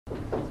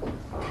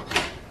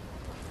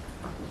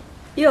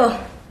哟，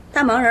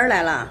大忙人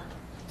来了。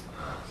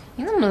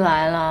你怎么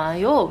来了？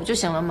有我不就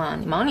行了吗？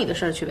你忙你的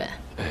事儿去呗。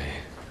哎，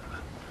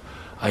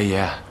阿姨。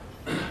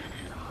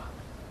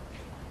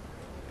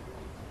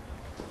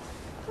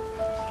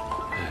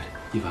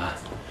一凡，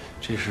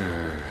这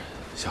是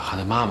小韩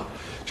的妈妈，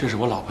这是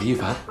我老婆一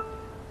凡。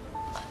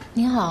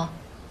您好，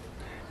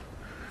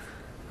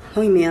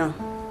王宇明，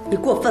你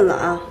过分了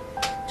啊！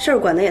事儿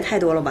管的也太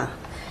多了吧？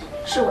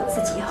是我自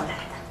己要来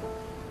的。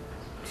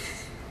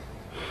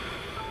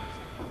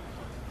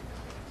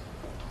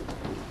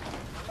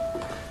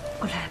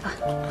我来吧。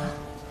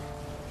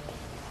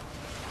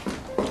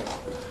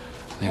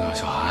那个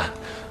小韩，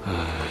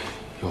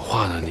有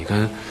话呢，你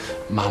跟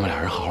妈妈俩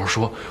人好好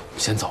说，我们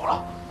先走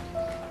了。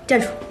站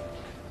住！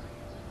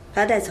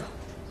把他带走。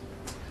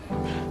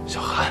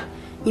小韩，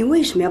你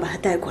为什么要把他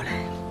带过来？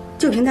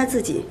就凭他自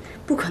己，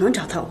不可能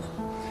找到我。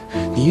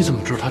你怎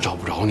么知道他找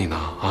不着你呢？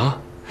啊，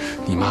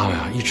你妈妈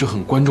呀，一直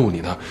很关注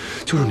你的，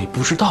就是你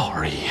不知道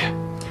而已。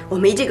我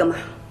没这个妈。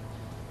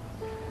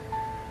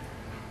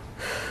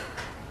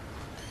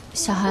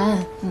小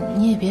韩，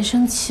你也别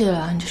生气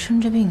了，你这生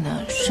着病呢，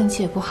生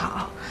气也不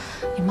好。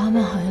你妈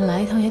妈好像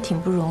来一趟也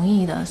挺不容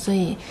易的，所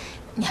以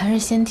你还是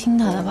先听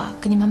她的吧，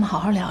跟你妈妈好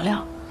好聊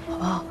聊。好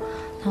不好？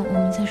那我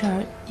们在这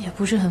儿也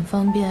不是很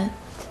方便，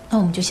那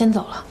我们就先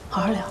走了，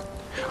好好聊。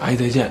阿姨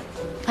再见。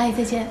阿姨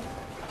再见。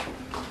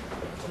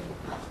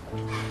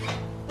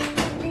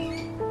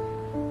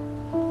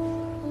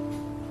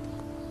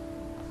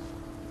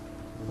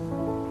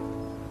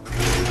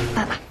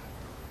爸爸，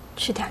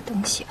吃点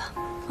东西吧，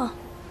啊。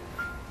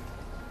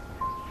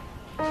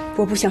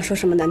我不想说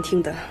什么难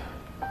听的，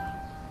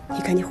你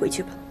赶紧回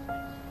去吧。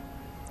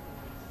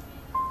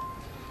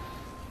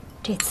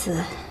这次。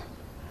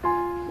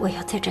我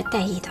要在这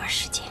待一段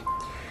时间。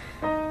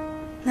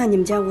那你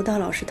们家舞蹈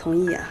老师同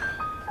意啊？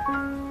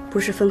不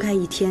是分开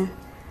一天，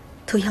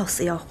都要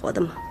死要活的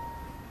吗？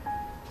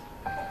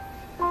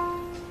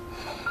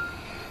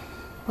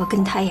我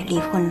跟他也离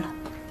婚了，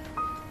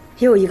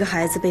又一个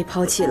孩子被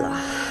抛弃了。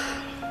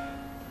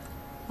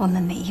我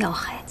们没要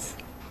孩子。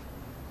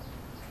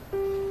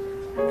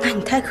那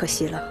你太可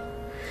惜了，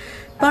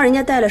帮人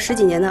家带了10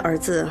几年的儿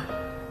子，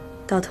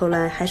到头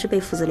来还是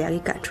被父子俩给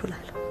赶出来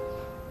了。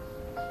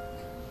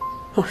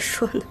我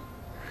说呢，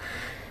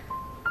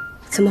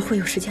怎么会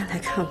有时间来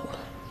看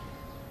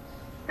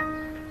我？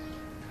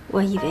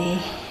我以为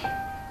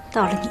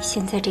到了你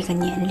现在这个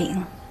年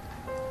龄，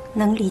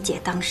能理解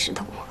当时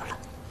的我了。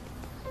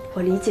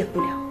我理解不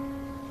了，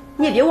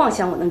你也别妄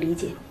想我能理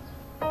解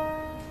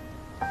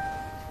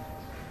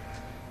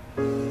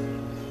你。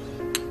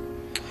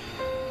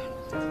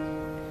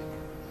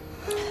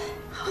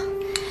好，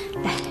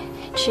来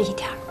吃一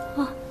点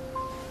啊。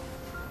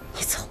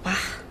你走吧。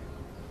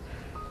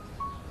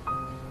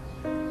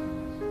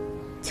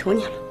求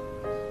你了，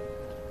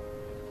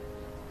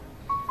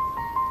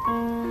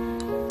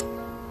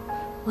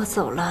我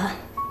走了，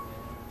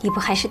你不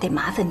还是得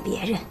麻烦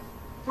别人？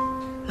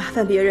麻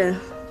烦别人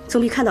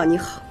总比看到你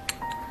好。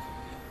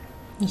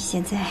你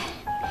现在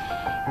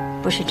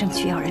不是正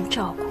需要人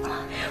照顾吗？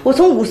我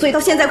从5岁到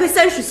现在快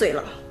30岁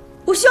了，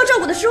我需要照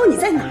顾的时候你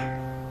在哪儿？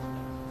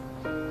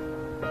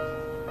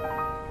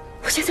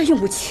我现在用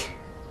不起。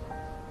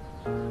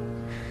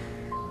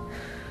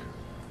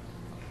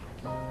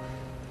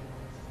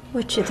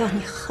我知道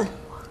你恨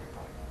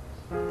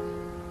我，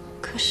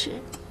可是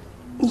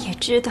你也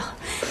知道，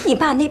你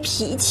爸那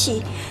脾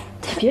气，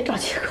别找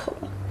借口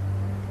了。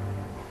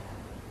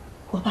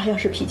我爸要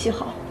是脾气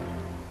好，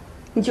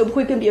你就不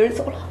会跟别人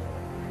走了。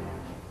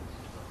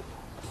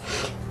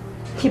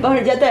你帮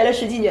人家带了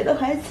10几年的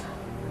孩子，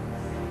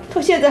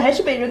到现在还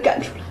是被人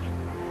赶出来了，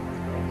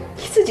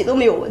你自己都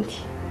没有问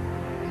题。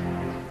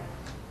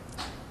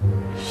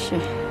是。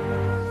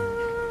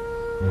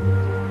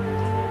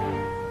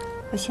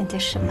我现在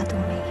什么都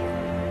没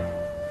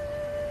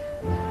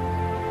有，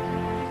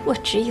我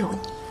只有你。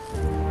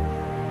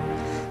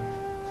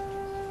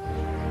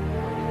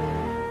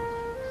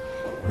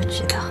我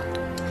知道，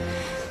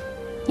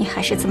你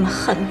还是这么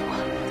恨我。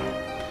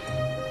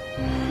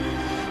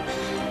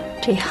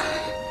这样，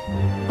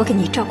我给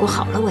你照顾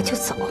好了，我就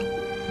走。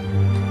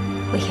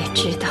我也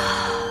知道，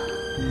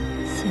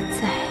现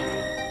在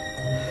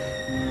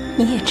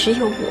你也只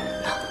有我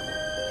了。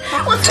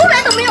我从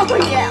来都没有过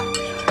你。